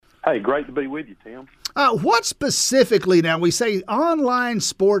Hey, great to be with you, Tim. What specifically, now we say online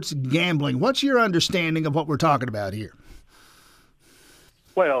sports gambling, what's your understanding of what we're talking about here?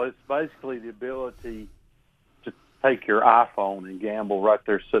 Well, it's basically the ability to take your iPhone and gamble right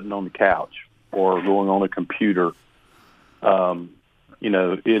there sitting on the couch or going on a computer.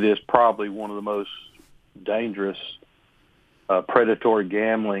 It is probably one of the most dangerous predatory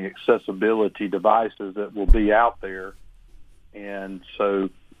gambling accessibility devices that will be out there. And so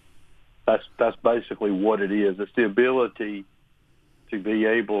that's basically what it is. It's the ability to be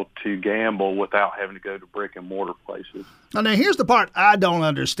able to gamble without having to go to brick and mortar places. Now, here's the part I don't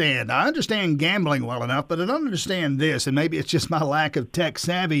understand. I understand gambling well enough, but I don't understand this, and maybe it's just my lack of tech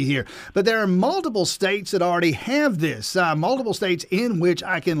savvy here. But there are multiple states that already have this, multiple states in which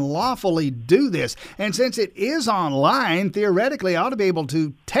I can lawfully do this. And since it is online, theoretically, I ought to be able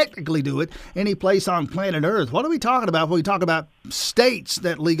to technically do it any place on planet Earth. What are we talking about when we talk about states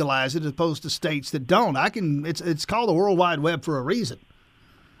that legalize it as opposed to states that don't? It's called the World Wide Web for a reason.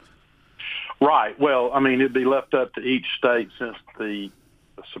 Right. Well, I mean, it'd be left up to each state since the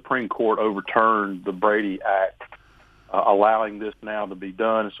Supreme Court overturned the Brady Act, allowing this now to be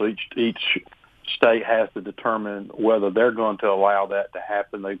done. So each state has to determine whether they're going to allow that to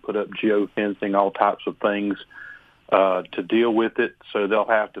happen. They put up geofencing, all types of things to deal with it. So they'll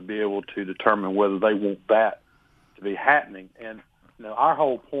have to be able to determine whether they want that to be happening. And our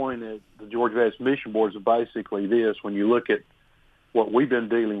whole point at the Georgia Baptist Mission Board is basically this: when you look at what we've been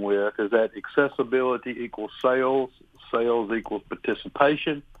dealing with, is that accessibility equals sales, sales equals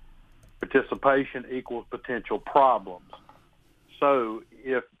participation, participation equals potential problems. So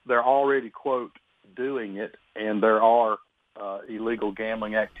if they're already, quote, doing it, and there are illegal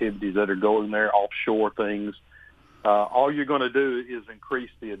gambling activities that are going there, offshore things, all you're going to do is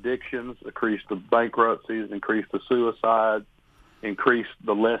increase the addictions, increase the bankruptcies, increase the suicides, increase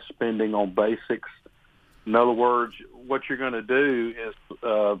the less spending on basics. In other words, what you're going to do is,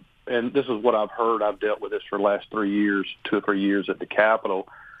 and this is what I've heard, I've dealt with this for the last 2 or 3 years at the Capitol,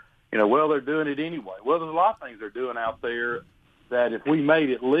 well, they're doing it anyway. Well, there's a lot of things they're doing out there that if we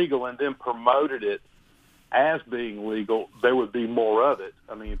made it legal and then promoted it as being legal, there would be more of it.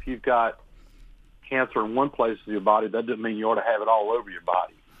 I mean, if you've got cancer in one place of your body, that doesn't mean you ought to have it all over your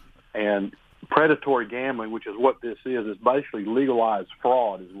body. And predatory gambling, which is what this is basically legalized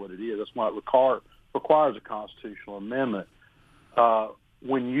fraud is what it is. That's why it requires a constitutional amendment.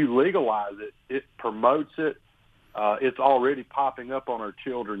 When you legalize it, it promotes it. It's already popping up on our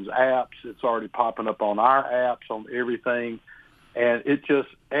children's apps. It's already popping up on our apps, on everything. And it just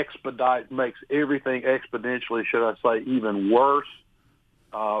makes everything exponentially, should I say, even worse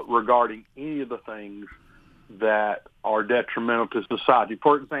regarding any of the things that are detrimental to society.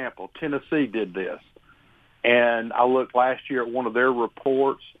 For example, Tennessee did this. And I looked last year at one of their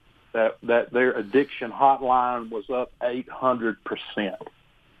reports that their addiction hotline was up 800%.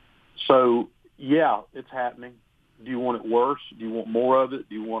 So, yeah, it's happening. Do you want it worse? Do you want more of it?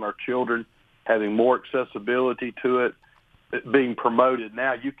 Do you want our children having more accessibility to it being promoted?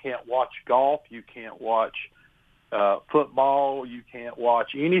 Now you can't watch golf. You can't watch football. You can't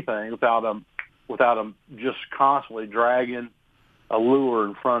watch anything without them just constantly dragging a lure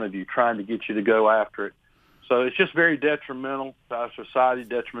in front of you, trying to get you to go after it. So it's just very detrimental to our society,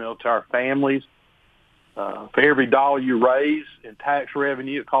 detrimental to our families. For every dollar you raise in tax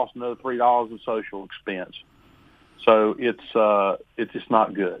revenue, it costs another $3 in social expense. So it's just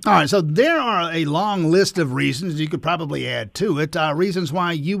not good. All right, so there are a long list of reasons you could probably add to it, reasons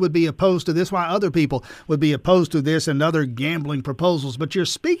why you would be opposed to this, why other people would be opposed to this and other gambling proposals. But you're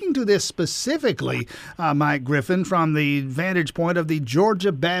speaking to this specifically, Mike Griffin, from the vantage point of the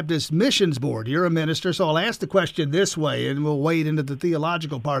Georgia Baptist Missions Board. You're a minister, so I'll ask the question this way, and we'll wade into the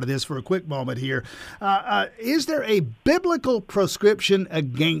theological part of this for a quick moment here. Is there a biblical prescription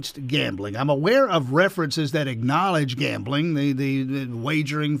against gambling? I'm aware of references that acknowledge gambling, the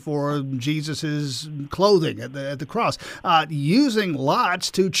wagering for Jesus's clothing at the cross, using lots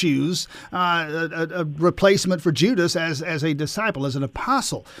to choose a replacement for Judas as a disciple, as an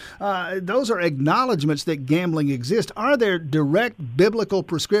apostle. Those are acknowledgments that gambling exists. Are there direct biblical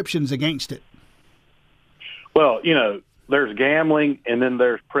prescriptions against it? Well, there's gambling and then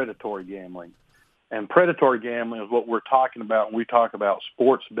there's predatory gambling. And predatory gambling is what we're talking about when we talk about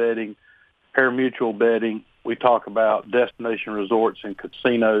sports betting, pari-mutuel betting. We talk about destination resorts and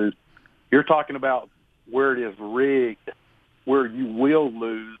casinos. You're talking about where it is rigged, where you will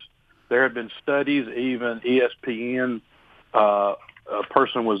lose. There have been studies, even ESPN, a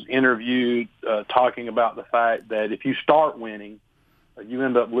person was interviewed talking about the fact that if you start winning, you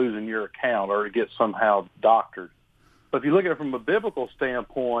end up losing your account or it gets somehow doctored. But if you look at it from a biblical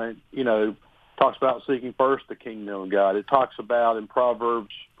standpoint, talks about seeking first the kingdom of God. It talks about in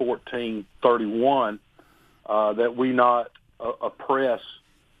Proverbs 14:31 that we not oppress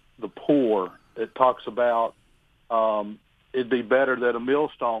the poor. It talks about it'd be better that a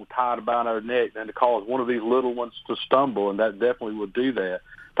millstone tied about our neck than to cause one of these little ones to stumble, and that definitely would do that. It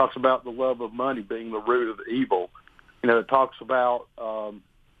talks about the love of money being the root of evil. It talks about,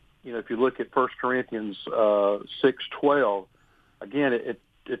 if you look at 1 Corinthians 6:12, again, it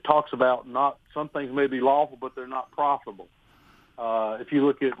talks about not some things may be lawful, but they're not profitable. If you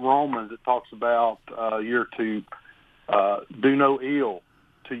look at Romans, it talks about you're to do no ill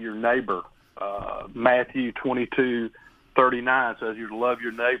to your neighbor. Matthew 22:39 says you're to love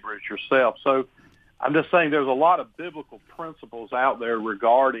your neighbor as yourself. So I'm just saying there's a lot of biblical principles out there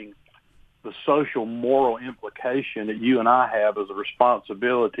regarding the social moral implication that you and I have as a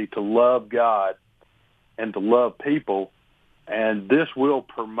responsibility to love God and to love people. And this will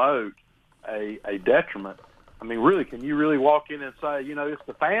promote a detriment. I mean, really, can you really walk in and say, it's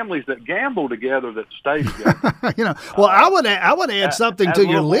the families that gamble together that stay together? I would add something to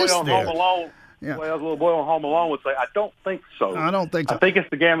your list there. Yeah. Well, the little boy on Home Alone would say, I don't think so. I don't think so. I think it's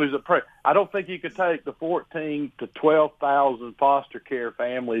the gamblers that pray. I don't think you could take the 14 to 12,000 foster care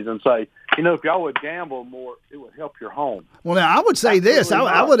families and say, if y'all would gamble more, it would help your home. Well, now I would say this.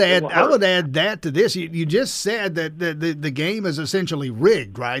 I would add that to this. You just said that the game is essentially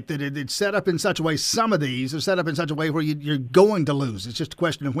rigged, right? That it's set up in such a way. Some of these are set up in such a way where you're going to lose. It's just a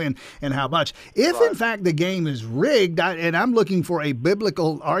question of when and how much. If in fact the game is rigged, and I'm looking for a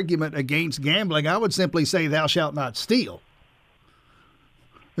biblical argument against gambling, I would simply say, "Thou shalt not steal."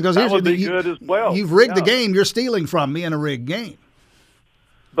 Because that would be good as well. You've rigged the game. You're stealing from me in a rigged game.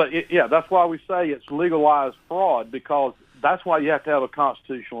 But, that's why we say it's legalized fraud, because that's why you have to have a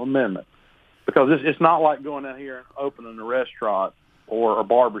constitutional amendment. Because it's not like going out here and opening a restaurant or a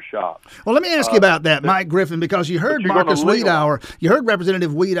barbershop. Well, let me ask you about that, Mike Griffin, because you heard Marcus Wiedauer, you heard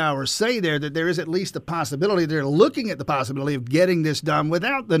Representative Wiedauer say there that there is at least a possibility, they're looking at the possibility of getting this done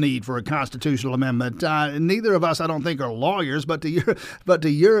without the need for a constitutional amendment. Neither of us, I don't think, are lawyers, but to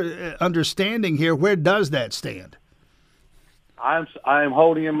your understanding here, where does that stand? I am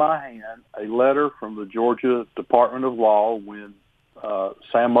holding in my hand a letter from the Georgia Department of Law when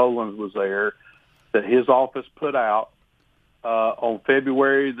Sam Mullins was there that his office put out on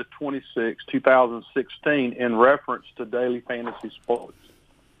February the 26th, 2016, in reference to daily fantasy sports,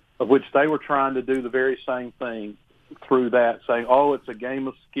 of which they were trying to do the very same thing through that, saying, it's a game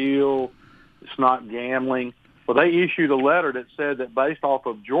of skill, it's not gambling. Well, they issued a letter that said that based off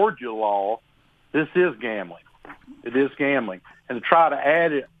of Georgia law, this is gambling. It is gambling. And to try to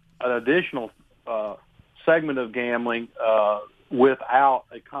add an additional segment of gambling without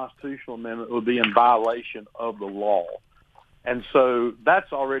a constitutional amendment would be in violation of the law. And so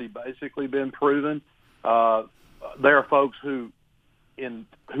that's already basically been proven. There are folks who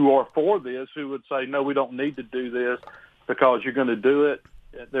are for this who would say, no, we don't need to do this because you're going to do it.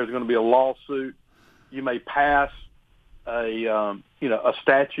 There's going to be a lawsuit. You may pass a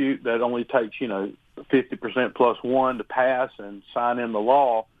statute that only takes, 50% plus one to pass and sign in the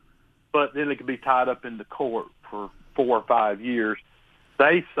law, but then it could be tied up in the court for 4 or 5 years.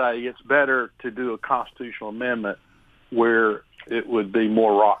 They say it's better to do a constitutional amendment where it would be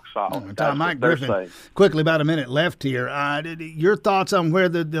more rock solid. Mike Griffin, quickly, about a minute left here. Your thoughts on where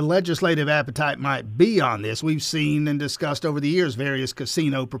the legislative appetite might be on this? We've seen and discussed over the years various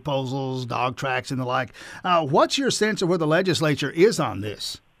casino proposals, dog tracks, and the like. What's your sense of where the legislature is on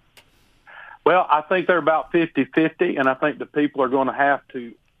this? Well, I think they're about 50-50, and I think the people are going to have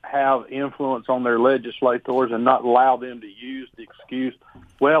influence on their legislators and not allow them to use the excuse,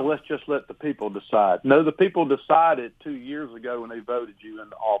 well, let's just let the people decide. No, the people decided 2 years ago when they voted you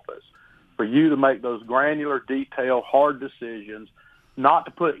into office for you to make those granular, detailed, hard decisions, not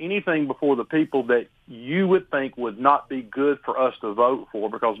to put anything before the people that you would think would not be good for us to vote for,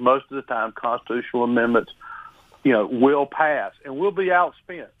 because most of the time constitutional amendments, will pass and will be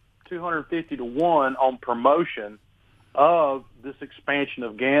outspent 250 to 1 on promotion of this expansion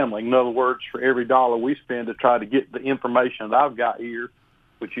of gambling. In other words, for every dollar we spend to try to get the information that I've got here,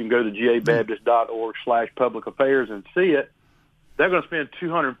 which you can go to gabaptist.org/public affairs and see it, they're going to spend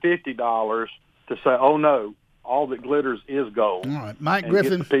 $250 to say, oh, no, all that glitters is gold. All right, Mike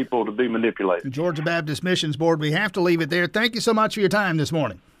Griffin, get the people to be manipulated. Georgia Baptist Missions Board, we have to leave it there. Thank you so much for your time this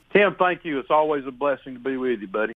morning. Tim, thank you. It's always a blessing to be with you, buddy.